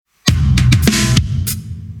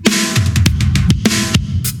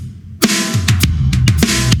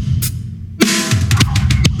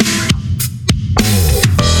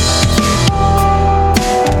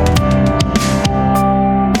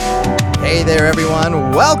there,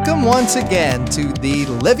 everyone. Welcome once again to the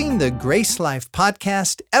Living the Grace Life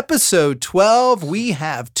podcast, episode 12. We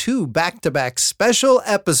have two back-to-back special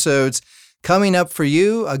episodes coming up for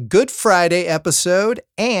you, a Good Friday episode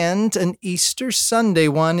and an Easter Sunday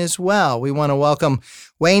one as well. We want to welcome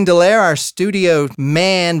Wayne Dallaire, our studio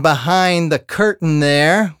man behind the curtain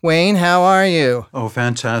there. Wayne, how are you? Oh,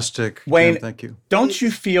 fantastic. Wayne, Jim, thank you. Don't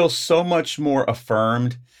you feel so much more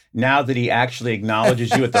affirmed now that he actually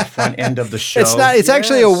acknowledges you at the front end of the show? It's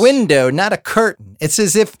actually a window, not a curtain. It's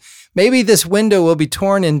as if maybe this window will be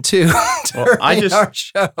torn in two during our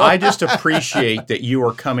show. I just appreciate that you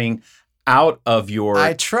are coming out of your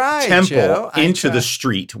temple into the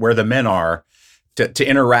street where the men are to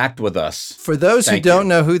interact with us. For those who don't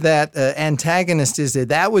know who that antagonist is,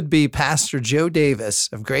 that would be Pastor Joe Davis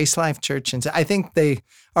of Grace Life Church. And I think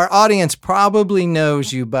our audience probably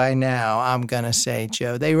knows you by now, I'm going to say,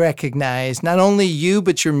 Joe. They recognize not only you,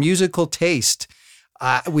 but your musical taste.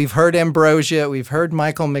 We've heard Ambrosia. We've heard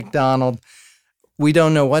Michael McDonald. We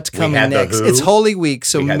don't know what's coming next. It's Holy Week,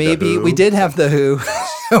 so maybe we did have The Who.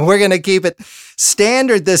 We're going to keep it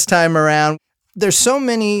standard this time around. There's so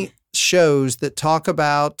many shows that talk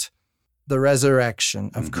about the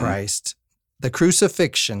resurrection of Christ, the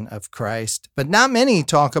crucifixion of Christ, but not many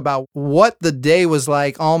talk about what the day was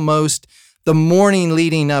like, almost the morning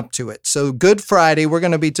leading up to it. So Good Friday, we're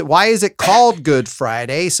going to be, why is it called Good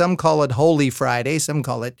Friday? Some call it Holy Friday. Some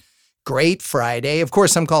call it Great Friday. Of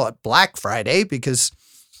course, some call it Black Friday because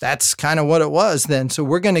that's kind of what it was then. So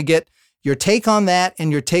we're going to get your take on that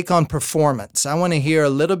and your take on performance. I want to hear a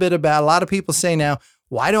little bit about, a lot of people say now,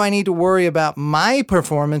 why do I need to worry about my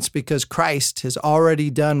performance? Because Christ has already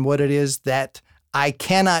done what it is that I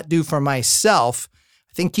cannot do for myself.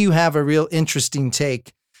 I think you have a real interesting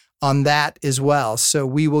take on that as well. So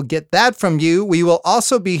we will get that from you. We will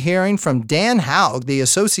also be hearing from Dan Haug, the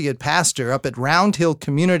associate pastor up at Round Hill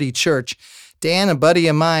Community Church. Dan, a buddy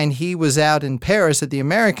of mine, he was out in Paris at the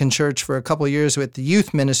American Church for a couple of years with the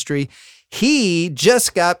youth ministry. He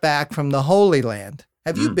just got back from the Holy Land.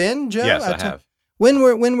 Have you been, Joe? Yes, I have. When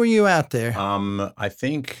were you out there? I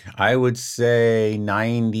think I would say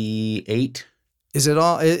 98. Is it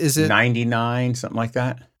 99, something like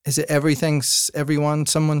that? Is it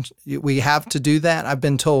someone, we have to do that? I've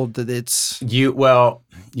been told that it's... You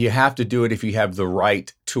have to do it if you have the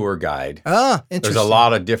right tour guide. Interesting. There's a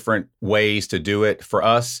lot of different ways to do it. For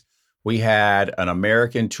us, we had an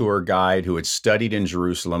American tour guide who had studied in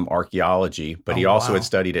Jerusalem archaeology, but he also had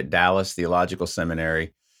studied at Dallas Theological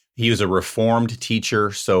Seminary. He was a Reformed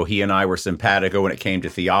teacher, so he and I were simpatico when it came to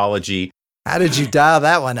theology. How did you dial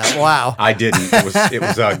that one up? Wow. I didn't. It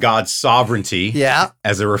was God's sovereignty,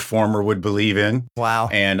 as a reformer would believe in. Wow.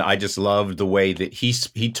 And I just loved the way that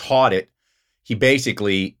he taught it. He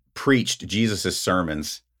basically preached Jesus'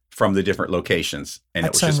 sermons from the different locations, and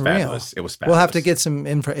That's it was just unreal. fabulous. It was fabulous. We'll have to get some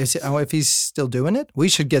info. If he's still doing it, we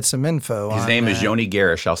should get some info. His name is Yoni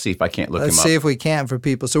Garish. I'll see if I can't look him up. Let's see if we can for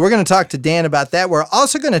people. So we're going to talk to Dan about that. We're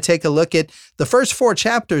also going to take a look at the first 4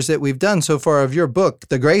 chapters that we've done so far of your book,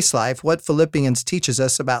 The Grace Life, what Philippians teaches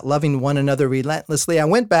us about loving one another relentlessly. I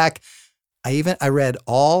went back. I read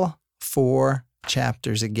all 4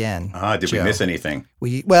 chapters again. Did we miss anything?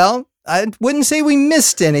 I wouldn't say we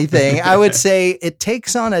missed anything. I would say it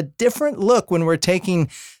takes on a different look when we're taking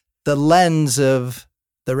the lens of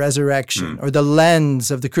the resurrection or the lens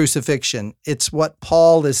of the crucifixion. It's what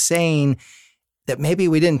Paul is saying that maybe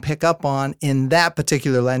we didn't pick up on in that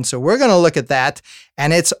particular lens. So we're going to look at that.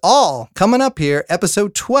 And it's all coming up here,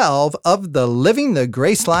 episode 12 of the Living the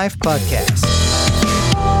Grace Life podcast.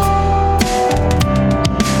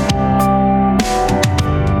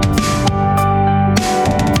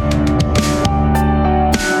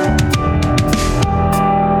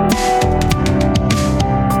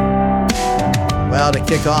 Well, to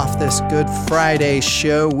kick off this Good Friday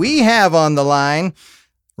show, we have on the line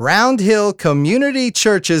Round Hill Community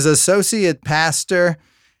Church's associate pastor,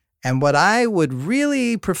 and what I would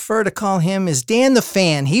really prefer to call him is Dan the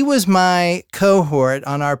Fan. He was my cohort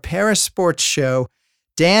on our Paris sports show.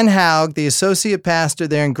 Dan Haug, the associate pastor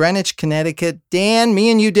there in Greenwich, Connecticut. Dan,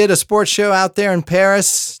 me and you did a sports show out there in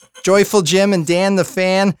Paris. Joyful Jim and Dan the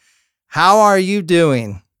Fan. How are you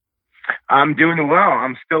doing? I'm doing well.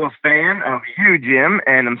 I'm still a fan of you, Jim,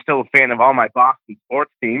 and I'm still a fan of all my Boston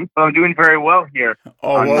sports teams. So I'm doing very well here.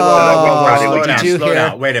 Slow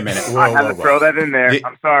down. Wait a minute. I had to throw that in there.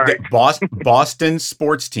 I'm sorry. Boston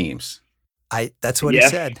sports teams. That's what he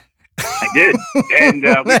said. I did. And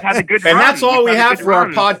we've had a good run. And that's all we have for our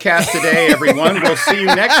podcast today, everyone. We'll see you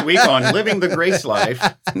next week on Living the Grace Life.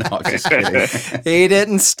 No, just kidding. He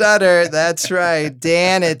didn't stutter. That's right.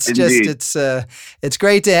 Dan, it's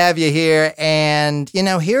great to have you here. And,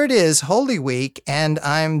 here it is, Holy Week, and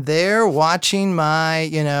I'm there watching my,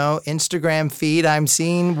 Instagram feed. I'm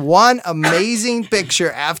seeing one amazing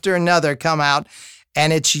picture after another come out.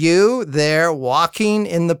 And it's you there walking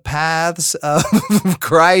in the paths of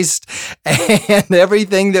Christ and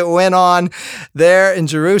everything that went on there in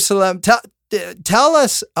Jerusalem. Tell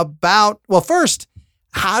us about, well, first,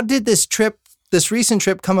 how did this recent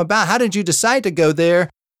trip come about? How did you decide to go there?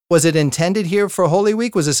 Was it intended here for Holy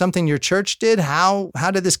Week? Was it something your church did? How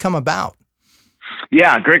did this come about?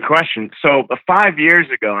 Yeah, great question. So 5 years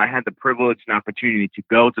ago, I had the privilege and opportunity to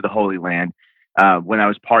go to the Holy Land when I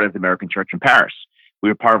was part of the American Church in Paris. We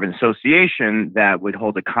were part of an association that would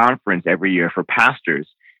hold a conference every year for pastors.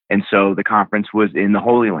 And so the conference was in the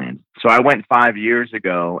Holy Land. So I went 5 years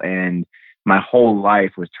ago, and my whole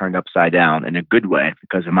life was turned upside down in a good way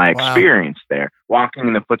because of my experience there, walking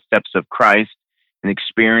in the footsteps of Christ and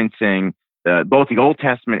experiencing both the Old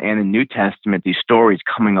Testament and the New Testament, these stories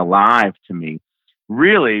coming alive to me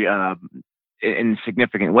really in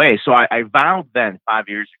significant ways. So I vowed then 5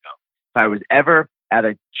 years ago, if I was ever at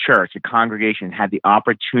a church, a congregation, had the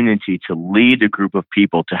opportunity to lead a group of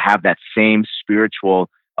people to have that same spiritual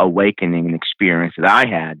awakening and experience that I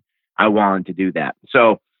had, I wanted to do that.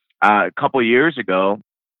 So a couple of years ago,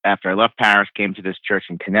 after I left Paris, came to this church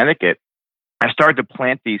in Connecticut, I started to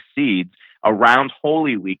plant these seeds around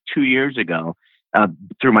Holy Week 2 years ago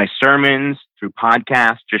through my sermons, through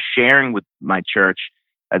podcasts, just sharing with my church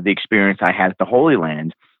the experience I had at the Holy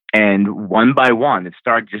Land. And one by one, it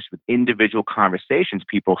started just with individual conversations,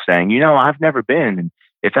 people saying, I've never been. And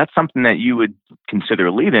if that's something that you would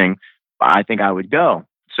consider leading, I think I would go.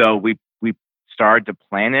 So we started to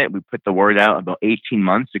plan it. We put the word out about 18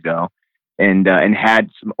 months ago and had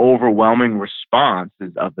some overwhelming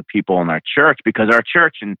responses of the people in our church, because our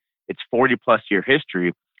church in its 40 plus year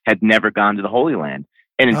history had never gone to the Holy Land.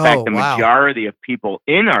 And in fact, the majority of people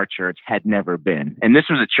in our church had never been. And this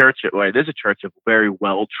was a church of very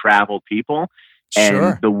well-traveled people.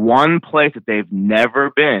 And the one place that they've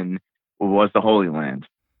never been was the Holy Land.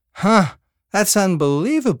 Huh. That's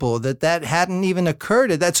unbelievable that hadn't even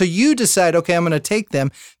occurred. So you decide, okay, I'm going to take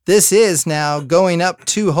them. This is now going up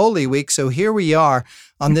to Holy Week. So here we are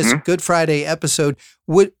on this Good Friday episode.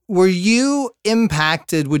 Were you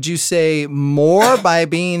impacted, would you say, more by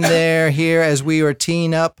being here as we were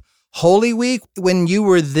teeing up Holy Week? When you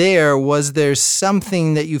were there, was there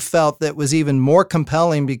something that you felt that was even more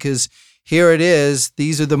compelling? Because here it is.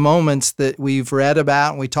 These are the moments that we've read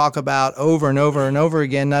about and we talk about over and over and over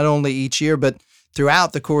again, not only each year, but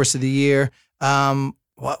throughout the course of the year.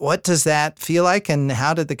 What does that feel like, and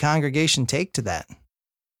how did the congregation take to that?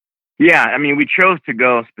 Yeah, we chose to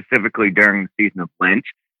go specifically during the season of Lent,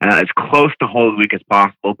 as close to Holy Week as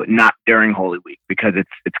possible, but not during Holy Week, because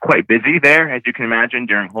it's quite busy there, as you can imagine,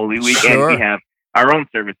 during Holy Week. Sure. And we have our own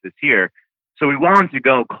services here. So we wanted to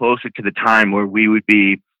go closer to the time where we would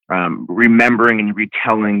be remembering and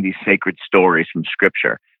retelling these sacred stories from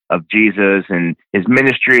Scripture of Jesus and his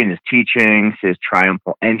ministry and his teachings, his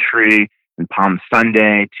triumphal entry and Palm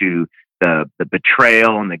Sunday, to the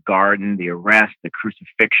betrayal in the garden, the arrest, the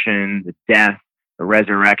crucifixion, the death, the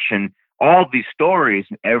resurrection. All these stories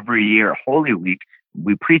every year, Holy Week,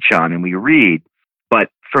 we preach on and we read. But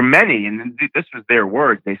for many, and this was their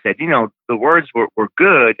words, they said, the words were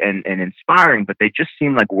good and inspiring, but they just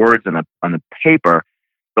seemed like words on a paper.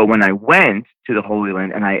 But when I went to the Holy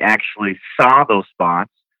Land and I actually saw those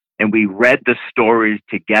spots and we read the stories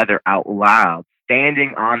together out loud,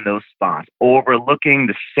 standing on those spots, overlooking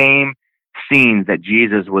the same scenes that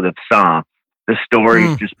Jesus would have saw, the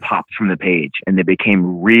stories just popped from the page and they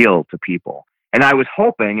became real to people. And I was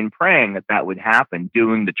hoping and praying that would happen,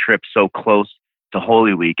 doing the trip so close to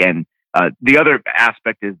Holy Week. And the other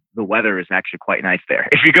aspect is the weather is actually quite nice there.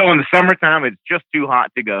 If you go in the summertime, it's just too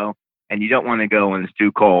hot to go, and you don't want to go when it's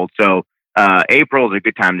too cold. So April is a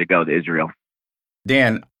good time to go to Israel.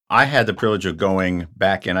 Dan, I had the privilege of going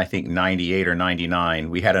back in, I think, 98 or 99.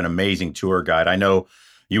 We had an amazing tour guide. I know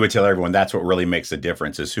you would tell everyone that's what really makes a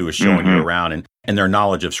difference, is who is showing you around and their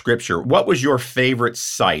knowledge of Scripture. What was your favorite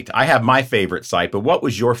site? I have my favorite site, but what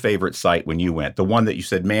was your favorite site when you went? The one that you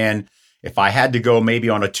said, man, if I had to go maybe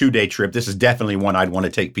on a 2-day trip, this is definitely one I'd want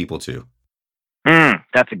to take people to.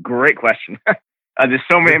 That's a great question. There's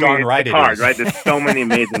so many, it's hard, right? There's so many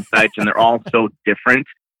amazing sites and they're all so different.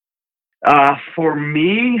 For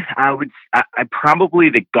me, I probably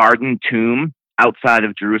the Garden Tomb outside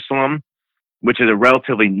of Jerusalem. which is a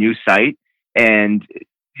relatively new site. And,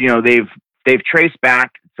 they've traced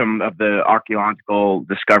back some of the archaeological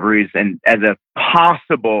discoveries and as a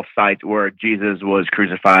possible site where Jesus was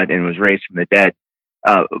crucified and was raised from the dead.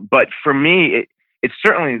 But for me, it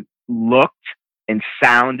certainly looked and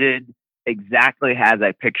sounded exactly as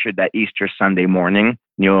I pictured that Easter Sunday morning.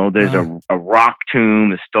 There's a rock tomb,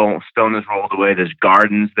 the stone is rolled away, there's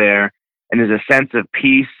gardens there, and there's a sense of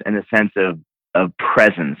peace and a sense of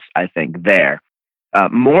presence, I think, there.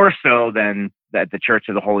 More so than at the Church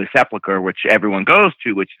of the Holy Sepulchre, which everyone goes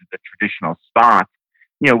to, which is the traditional spot.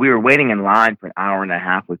 We were waiting in line for an hour and a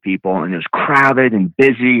half with people, and it was crowded and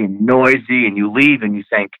busy and noisy, and you leave and you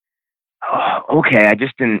think, oh, okay, I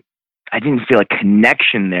didn't feel a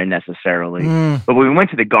connection there necessarily. But when we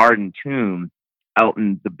went to the Garden Tomb out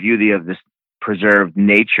in the beauty of this preserved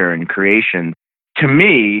nature and creation, to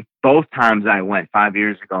me, both times I went 5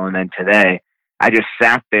 years ago and then today, I just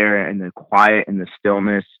sat there in the quiet and the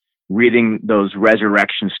stillness, reading those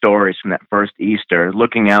resurrection stories from that first Easter,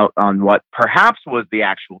 looking out on what perhaps was the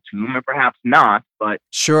actual tomb or perhaps not, but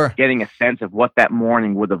getting a sense of what that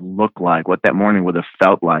morning would have looked like, what that morning would have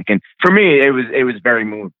felt like. And for me, it was a very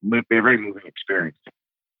moving experience.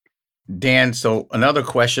 Dan, so another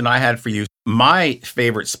question I had for you. My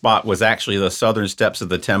favorite spot was actually the southern steps of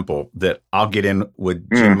the temple that I'll get in with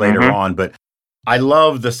Jim later on, but I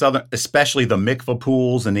love the southern, especially the mikvah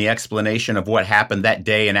pools and the explanation of what happened that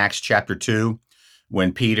day in Acts chapter 2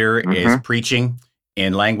 when Peter is preaching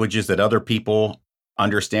in languages that other people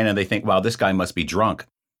understand and they think, wow, this guy must be drunk.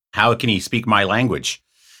 How can he speak my language?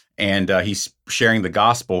 And he's sharing the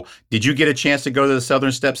gospel. Did you get a chance to go to the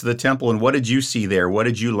southern steps of the temple? And what did you see there? What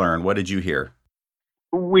did you learn? What did you hear?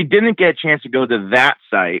 We didn't get a chance to go to that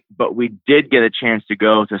site, but we did get a chance to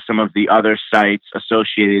go to some of the other sites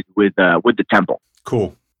associated with the temple.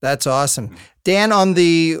 Cool. That's awesome. Dan, on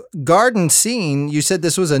the garden scene, you said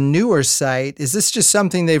this was a newer site. Is this just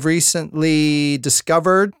something they've recently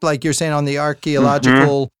discovered? Like you're saying on the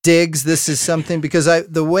archaeological digs, this is something, because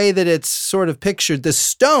the way that it's sort of pictured, the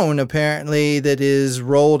stone apparently that is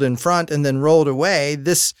rolled in front and then rolled away,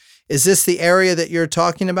 is this the area that you're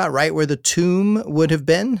talking about, right where the tomb would have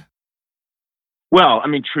been? Well, I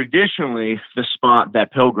mean, traditionally, the spot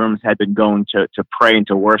that pilgrims had been going to pray and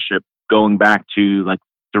to worship going back to like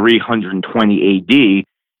 320 AD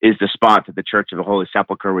is the spot that the Church of the Holy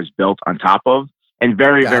Sepulchre was built on top of. And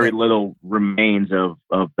very little remains of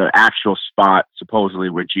the actual spot, supposedly,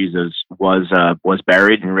 where Jesus was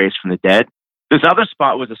buried and raised from the dead. This other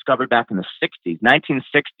spot was discovered back in the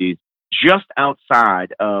 1960s, just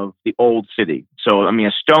outside of the old city. So, I mean,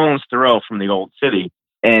 a stone's throw from the old city.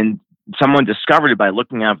 And someone discovered it by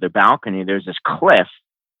looking out of their balcony. There's this cliff,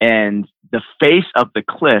 and the face of the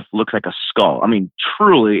cliff looks like a skull. I mean,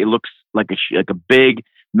 truly, it looks like a big,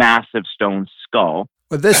 massive stone skull.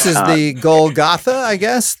 Well, this is the Golgotha, I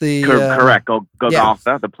guess? Correct,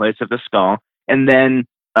 Golgotha, the place of the skull. And then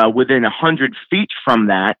within 100 feet from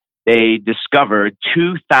that, they discovered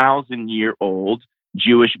 2,000-year-old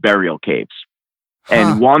Jewish burial caves.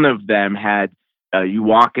 And one of them had, you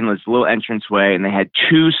walk in this little entranceway, and they had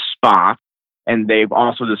two spots, and they've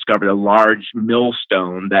also discovered a large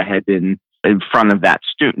millstone that had been in front of that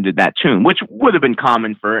tomb, which would have been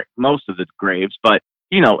common for most of the graves. But,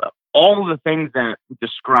 all of the things that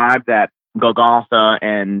describe that Golgotha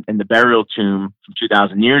and the burial tomb from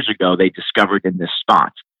 2,000 years ago, they discovered in this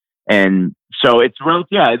spot. And so it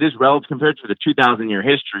is relative compared to the 2,000-year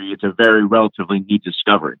history. It's a very relatively neat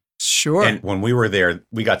discovery. Sure. And when we were there,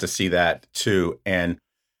 we got to see that too. And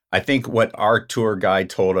I think what our tour guide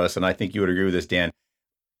told us, and I think you would agree with this, Dan,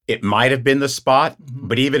 it might have been the spot,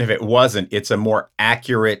 but even if it wasn't, it's a more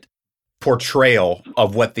accurate portrayal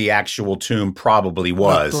of what the actual tomb probably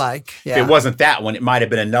was. If it wasn't that one, it might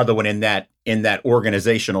have been another one in that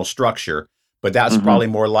organizational structure, but that's probably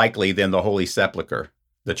more likely than the Holy Sepulchre,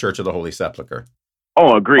 the Church of the Holy Sepulchre.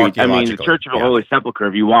 Oh, agreed. I mean, the Church of the Holy Sepulchre,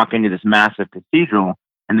 if you walk into this massive cathedral,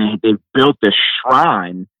 and they built this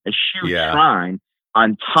shrine, a huge shrine,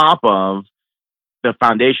 on top of the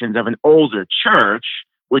foundations of an older church,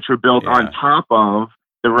 which were built on top of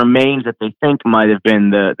the remains that they think might have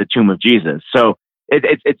been the tomb of Jesus. So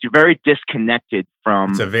it's very disconnected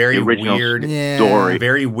from the original story.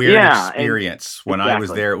 Very weird experience. When I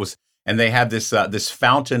was there, it was, and they have this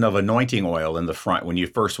fountain of anointing oil in the front when you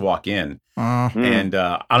first walk in. And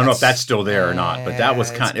I don't know if that's still there or not, but that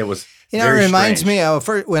was it was. It reminds me of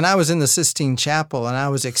when I was in the Sistine Chapel and I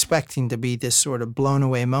was expecting to be this sort of blown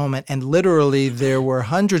away moment. And literally there were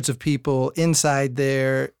hundreds of people inside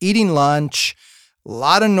there eating lunch, A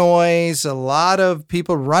lot of noise, a lot of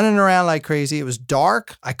people running around like crazy. It was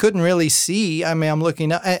dark. I couldn't really see. I mean, I'm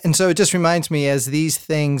looking up. And so it just reminds me, as these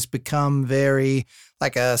things become very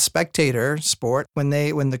like a spectator sport, when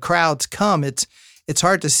the crowds come, it's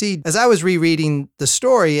hard to see. As I was rereading the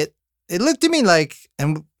story, it looked to me like,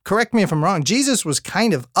 and correct me if I'm wrong, Jesus was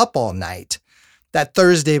kind of up all night that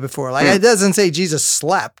Thursday before. Like, it doesn't say Jesus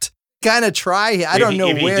slept. Kind of try. I don't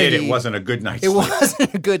know where he did. It wasn't a good night's sleep. It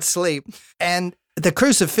wasn't a good sleep. And the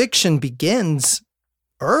crucifixion begins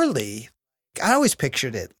early. I always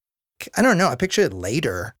pictured it. I don't know. I pictured it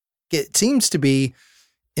later. It seems to be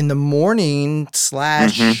in the morning /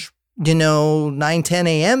 9, 10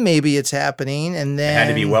 a.m. maybe it's happening. And then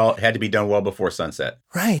it had to be done well before sunset.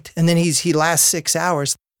 Right. And then he lasts 6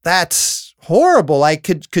 hours. That's horrible. Like,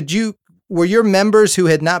 were your members who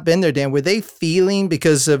had not been there, Dan, were they feeling,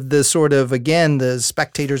 because of the sort of, again, the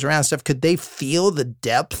spectators around stuff, could they feel the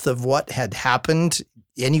depth of what had happened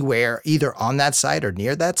anywhere, either on that side or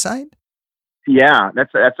near that side? Yeah,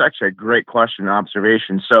 that's actually a great question and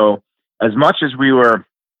observation. So as much as we were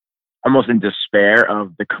almost in despair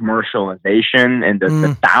of the commercialization and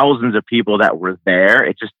the thousands of people that were there,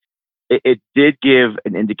 it did give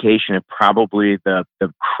an indication of probably the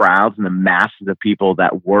crowds and the masses of people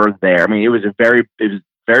that were there. I mean, it was a very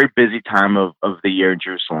busy time of the year in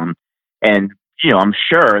Jerusalem. And, I'm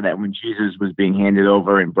sure that when Jesus was being handed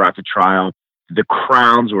over and brought to trial, the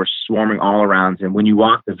crowds were swarming all around him. When you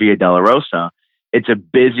walk the Via Dolorosa, it's a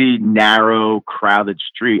busy, narrow, crowded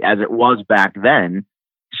street, as it was back then.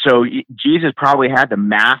 So Jesus probably had the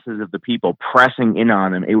masses of the people pressing in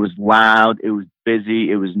on him. It was loud, it was busy,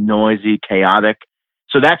 it was noisy, chaotic.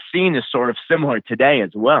 So that scene is sort of similar today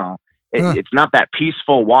as well. It's not that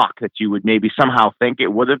peaceful walk that you would maybe somehow think it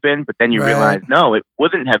would have been, but then you realize, no, it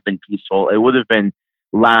wouldn't have been peaceful. It would have been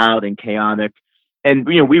loud and chaotic. And,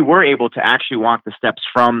 we were able to actually walk the steps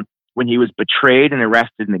from when he was betrayed and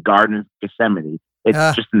arrested in the Garden of Gethsemane.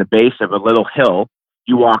 It's just in the base of a little hill.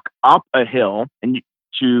 You walk up a hill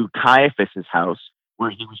to Caiaphas's house,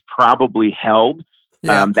 where he was probably held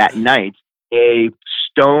that night, a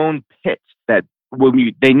stone pit that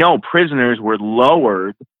they know prisoners were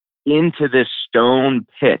lowered into this stone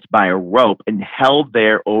pit by a rope and held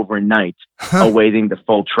there overnight, awaiting the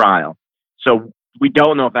full trial. So we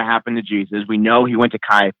don't know if that happened to Jesus. We know he went to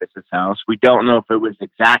Caiaphas's house. We don't know if it was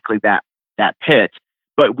exactly that pit,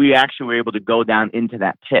 but we actually were able to go down into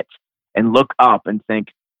that pit and look up and think,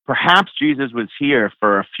 perhaps Jesus was here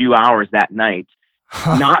for a few hours that night,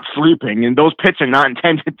 not sleeping. And those pits are not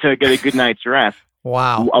intended to get a good night's rest.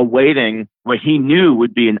 Wow. Awaiting what he knew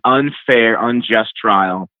would be an unfair, unjust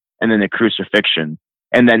trial, and then the crucifixion.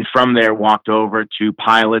 And then from there walked over to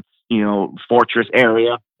Pilate's, fortress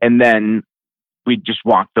area. And then we just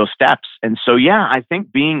walked those steps. And so, I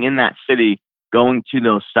think being in that city, going to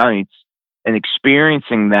those sites and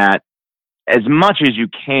experiencing that as much as you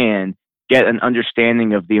can, get an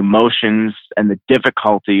understanding of the emotions and the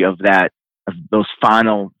difficulty of those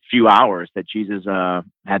final few hours that Jesus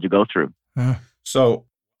had to go through. So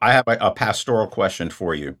I have a pastoral question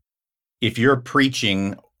for you. If you're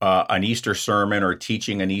preaching an Easter sermon or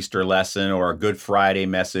teaching an Easter lesson or a Good Friday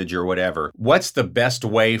message or whatever, what's the best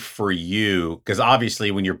way for you? Because obviously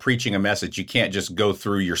when you're preaching a message, you can't just go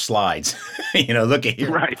through your slides. Look at here.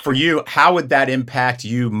 Right. For you, how would that impact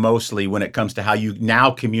you mostly when it comes to how you now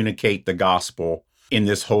communicate the gospel in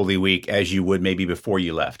this Holy Week as you would maybe before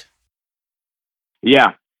you left?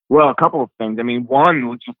 Yeah. Well, a couple of things. I mean, one,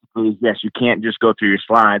 logistically, is yes, you can't just go through your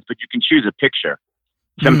slides, but you can choose a picture.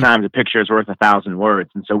 Sometimes a picture is worth 1,000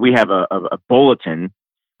 words. And so we have a bulletin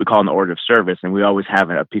we call an order of service, and we always have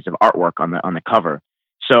a piece of artwork on the cover.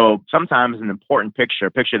 So sometimes an important picture,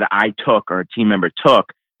 a picture that I took or a team member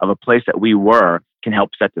took of a place that we were, can help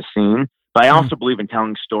set the scene. But I also believe in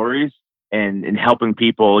telling stories and in helping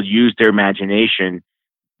people use their imagination,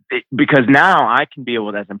 because now I can be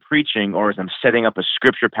able to, as I'm preaching or as I'm setting up a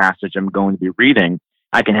scripture passage I'm going to be reading,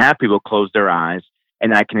 I can have people close their eyes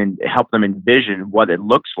and I can help them envision what it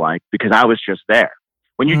looks like because I was just there.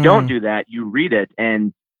 When you don't do that, you read it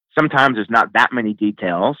and sometimes there's not that many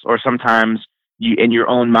details, or sometimes you, in your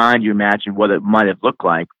own mind, you imagine what it might have looked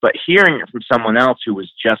like. But hearing it from someone else who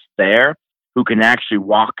was just there, who can actually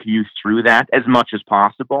walk you through that as much as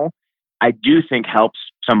possible, I do think helps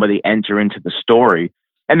somebody enter into the story.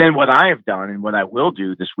 And then what I have done and what I will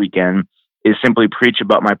do this weekend is simply preach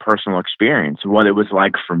about my personal experience, what it was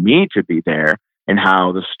like for me to be there, and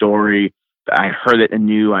how the story, I heard it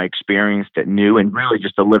anew, I experienced it new, and really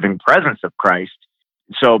just a living presence of Christ.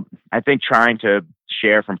 So I think trying to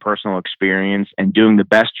share from personal experience and doing the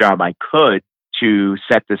best job I could to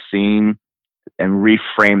set the scene and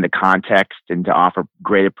reframe the context and to offer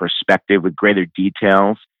greater perspective with greater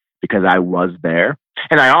details because I was there.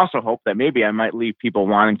 And I also hope that maybe I might leave people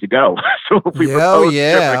wanting to go. So if we propose a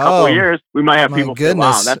trip in a couple of years, we might have people say,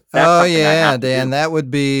 wow, that's Dan, that would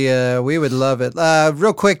be, we would love it.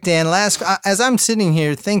 Real quick, Dan, as I'm sitting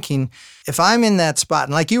here thinking, if I'm in that spot,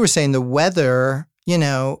 and like you were saying, the weather,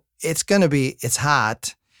 it's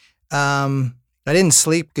hot. I didn't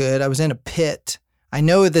sleep good. I was in a pit. I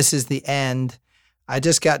know this is the end. I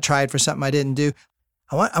just got tried for something I didn't do.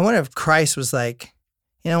 I wonder if Christ was like,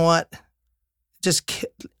 you know what?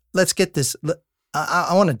 Let's get this.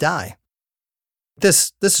 I want to die.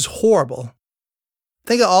 This is horrible.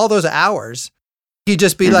 Think of all those hours. He'd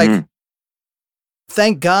just be like,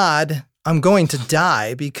 thank God I'm going to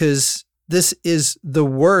die because this is the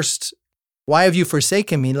worst. Why have you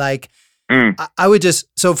forsaken me? Like, I would just,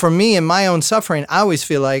 so for me in my own suffering, I always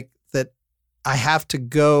feel like that I have to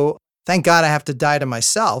go, thank God I have to die to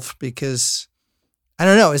myself because I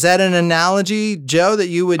don't know. Is that an analogy, Joe, that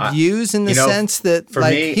you would use in the sense that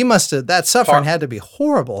like me, he must have, that suffering had to be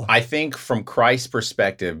horrible? I think from Christ's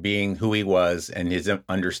perspective, being who he was and his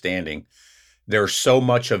understanding, there's so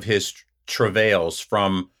much of his travails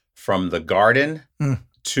from the garden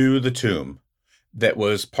to the tomb that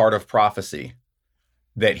was part of prophecy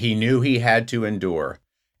that he knew he had to endure.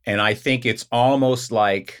 And I think it's almost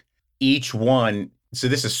like each one, so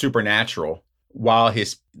this is supernatural, while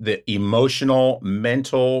the emotional,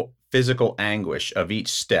 mental, physical anguish of each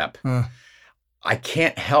step, I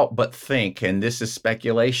can't help but think, and this is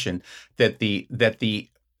speculation, that the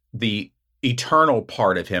eternal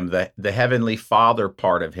part of him, the heavenly Father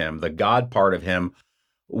part of him, the God part of him,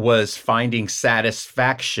 was finding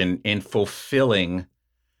satisfaction in fulfilling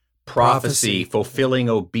prophecy, fulfilling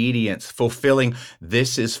obedience, fulfilling,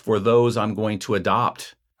 this is for those I'm going to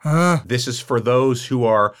adopt. This is for those who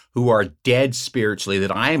are dead spiritually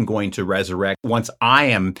that I am going to resurrect once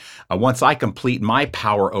I complete my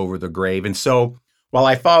power over the grave. And so while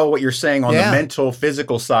I follow what you're saying on the mental,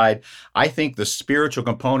 physical side, I think the spiritual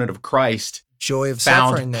component of Christ joy of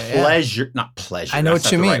found suffering pleasure, not pleasure. I know what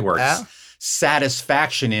you mean. Right word.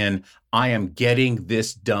 Satisfaction in I am getting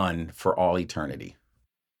this done for all eternity.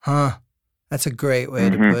 That's a great way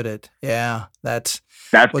to put it. Yeah, that's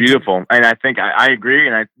beautiful, and I think I agree.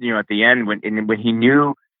 And at the end when he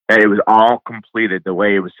knew that it was all completed the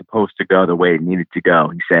way it was supposed to go, the way it needed to go,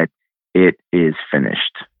 he said, "It is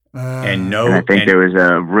finished." And I think there was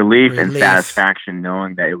a relief and satisfaction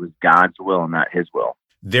knowing that it was God's will and not his will.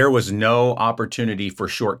 There was no opportunity for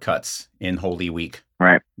shortcuts in Holy Week.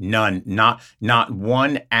 Right. None. Not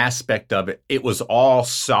one aspect of it. It was all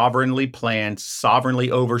sovereignly planned, sovereignly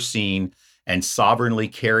overseen, and sovereignly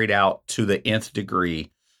carried out to the nth degree.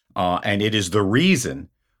 And it is the reason,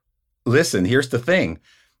 listen, here's the thing.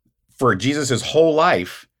 For Jesus' whole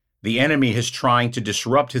life, the enemy is trying to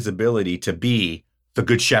disrupt his ability to be the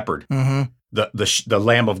good shepherd, the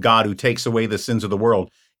Lamb of God who takes away the sins of the world.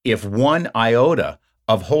 If one iota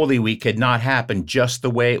of Holy Week had not happened just the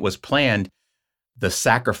way it was planned, the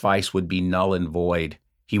sacrifice would be null and void.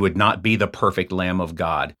 He would not be the perfect Lamb of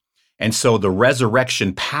God. And so the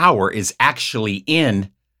resurrection power is actually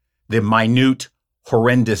in the minute,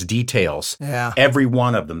 horrendous details. Yeah. Every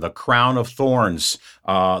one of them, the crown of thorns,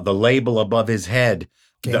 the label above his head,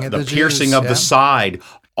 the piercing of the side,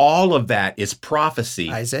 all of that is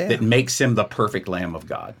prophecy Isaiah. That makes him the perfect Lamb of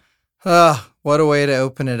God. What a way to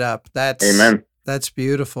open it up. Amen. That's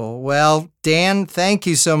beautiful. Well, Dan, thank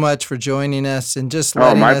you so much for joining us and just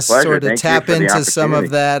letting us sort of tap into some of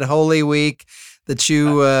that Holy Week that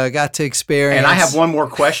you got to experience. And I have one more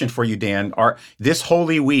question for you, Dan. This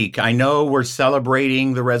Holy Week, I know we're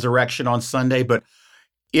celebrating the resurrection on Sunday, but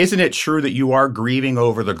isn't it true that you are grieving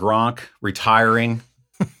over the Gronk retiring?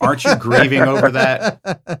 Aren't you grieving over that?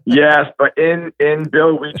 Yes, but in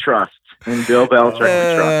Bill we trust. In Bill Belichick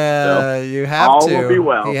we trust. So you have all to. will be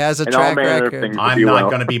well. He has a track record. I'm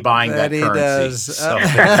not going to be buying that he currency. Does. So.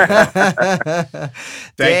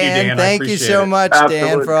 Thank you, Dan. Thank you so much,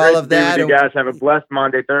 Dan, for all of that. You guys have a blessed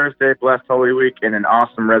Monday, Thursday, blessed Holy Week, and an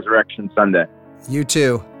awesome Resurrection Sunday. You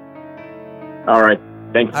too. All right.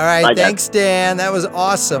 Thanks. All right. Bye, thanks, Dan. That was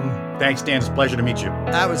awesome. Thanks, Dan. It's a pleasure to meet you.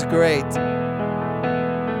 That was great.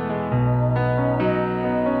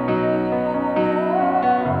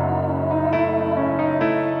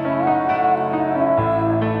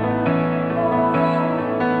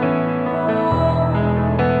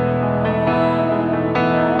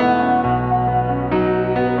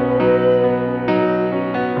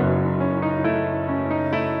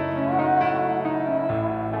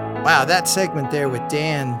 Wow, that segment there with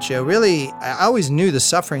Dan, Joe, really, I always knew the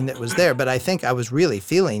suffering that was there, but I think I was really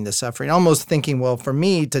feeling the suffering, almost thinking, well, for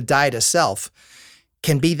me to die to self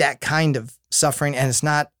can be that kind of suffering, and it's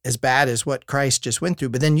not as bad as what Christ just went through.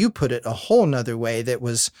 But then you put it a whole nother way that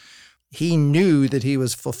was, he knew that he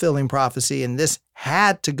was fulfilling prophecy, and this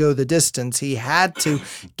had to go the distance. He had to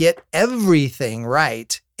get everything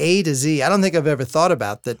right, A to Z. I don't think I've ever thought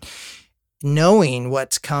about that. Knowing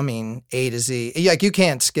what's coming A to Z, like you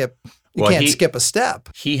can't skip a step.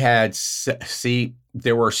 He had,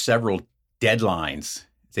 there were several deadlines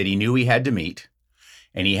that he knew he had to meet,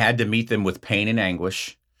 and he had to meet them with pain and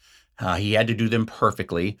anguish. He had to do them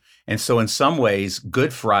perfectly. And so in some ways,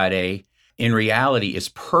 Good Friday in reality is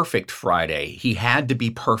Perfect Friday. He had to be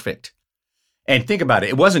perfect. And think about it.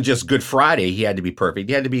 It wasn't just Good Friday he had to be perfect.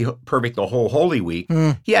 He had to be perfect the whole Holy Week.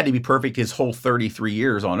 He had to be perfect his whole 33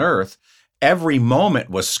 years on earth. Every moment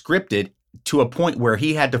was scripted to a point where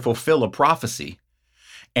he had to fulfill a prophecy,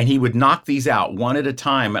 and he would knock these out one at a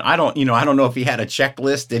time. And I don't know if he had a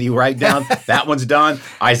checklist. Did he write down that one's done?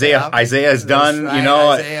 Isaiah is done,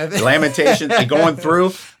 right, Lamentations going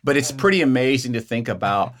through. But it's pretty amazing to think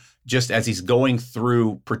about just as he's going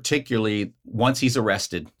through, particularly once he's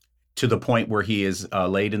arrested to the point where he is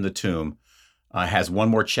laid in the tomb, has one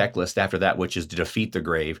more checklist after that, which is to defeat the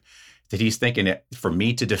grave. That he's thinking, for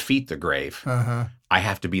me to defeat the grave, I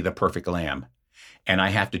have to be the perfect lamb. And I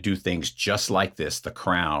have to do things just like this: the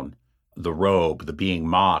crown, the robe, the being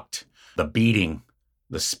mocked, the beating,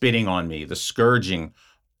 the spitting on me, the scourging,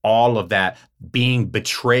 all of that, being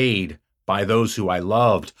betrayed by those who I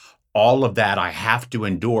loved. All of that I have to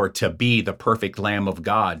endure to be the perfect Lamb of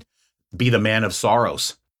God, be the man of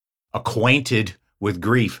sorrows, acquainted with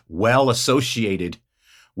grief, well associated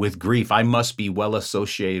with grief. I must be well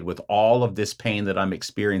associated with all of this pain that I'm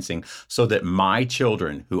experiencing so that my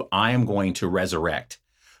children, who I am going to resurrect,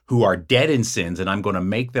 who are dead in sins, and I'm going to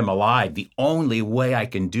make them alive. The only way I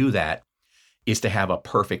can do that is to have a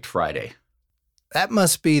perfect Friday. That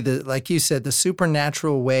must be like you said, the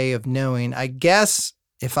supernatural way of knowing. I guess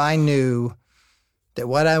if I knew that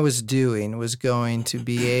what I was doing was going to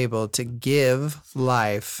be able to give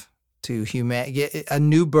life to humanity, a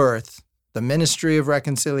new birth, the ministry of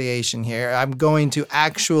reconciliation here. I'm going to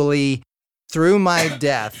actually, through my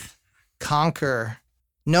death, conquer.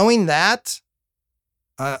 Knowing that,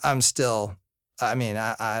 I'm still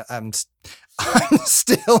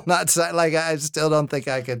not, like, I still don't think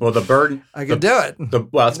I could. Well, the burden. I could do it.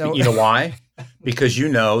 You know why? Because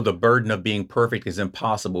the burden of being perfect is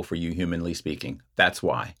impossible for you, humanly speaking. That's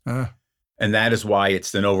why. And that is why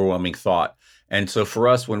it's an overwhelming thought. And so for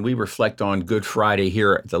us, when we reflect on Good Friday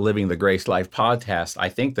here at the Living the Grace Life podcast, I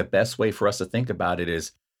think the best way for us to think about it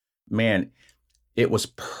is, man, it was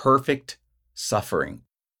perfect suffering.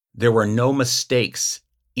 There were no mistakes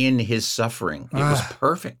in his suffering. It was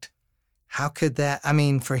perfect. How could that,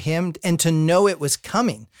 for him, and to know it was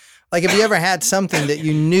coming. Like, have you ever had something that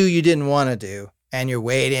you knew you didn't want to do and you're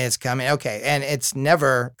waiting, it's coming, okay, and it's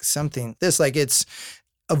never something, it's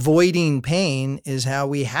avoiding pain is how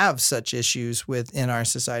we have such issues within our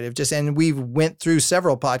society and we went through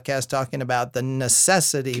several podcasts talking about the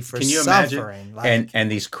necessity for Can you suffering. Imagine? And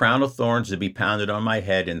these crown of thorns to be pounded on my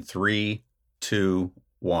head in 3, 2,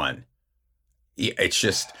 1. It's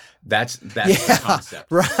just, that's the concept.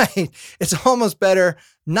 Right. It's almost better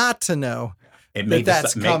not to know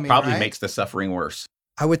that's coming, probably right? makes the suffering worse.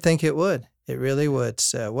 I would think it would. It really would.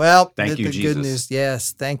 So, well, thank you, the Jesus. Good news,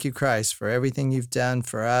 yes, thank you, Christ, for everything you've done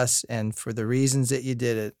for us and for the reasons that you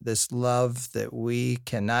did it, this love that we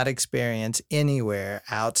cannot experience anywhere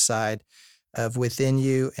outside of within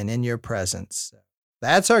you and in your presence.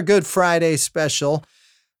 That's our Good Friday special.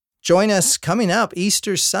 Join us coming up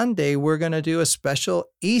Easter Sunday. We're going to do a special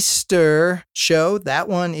Easter show. That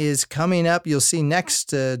one is coming up. You'll see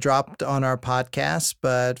next dropped on our podcast.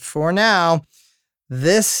 But for now,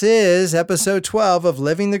 this is episode 12 of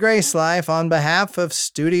Living the Grace Life. On behalf of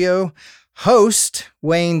studio host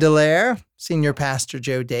Wayne Dallaire, senior pastor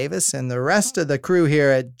Joe Davis, and the rest of the crew here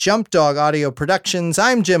at Jump Dog Audio Productions,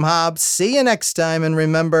 I'm Jim Hobbs. See you next time. And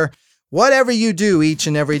remember, whatever you do each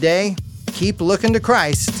and every day, keep looking to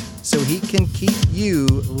Christ so he can keep you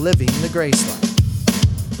living the grace life.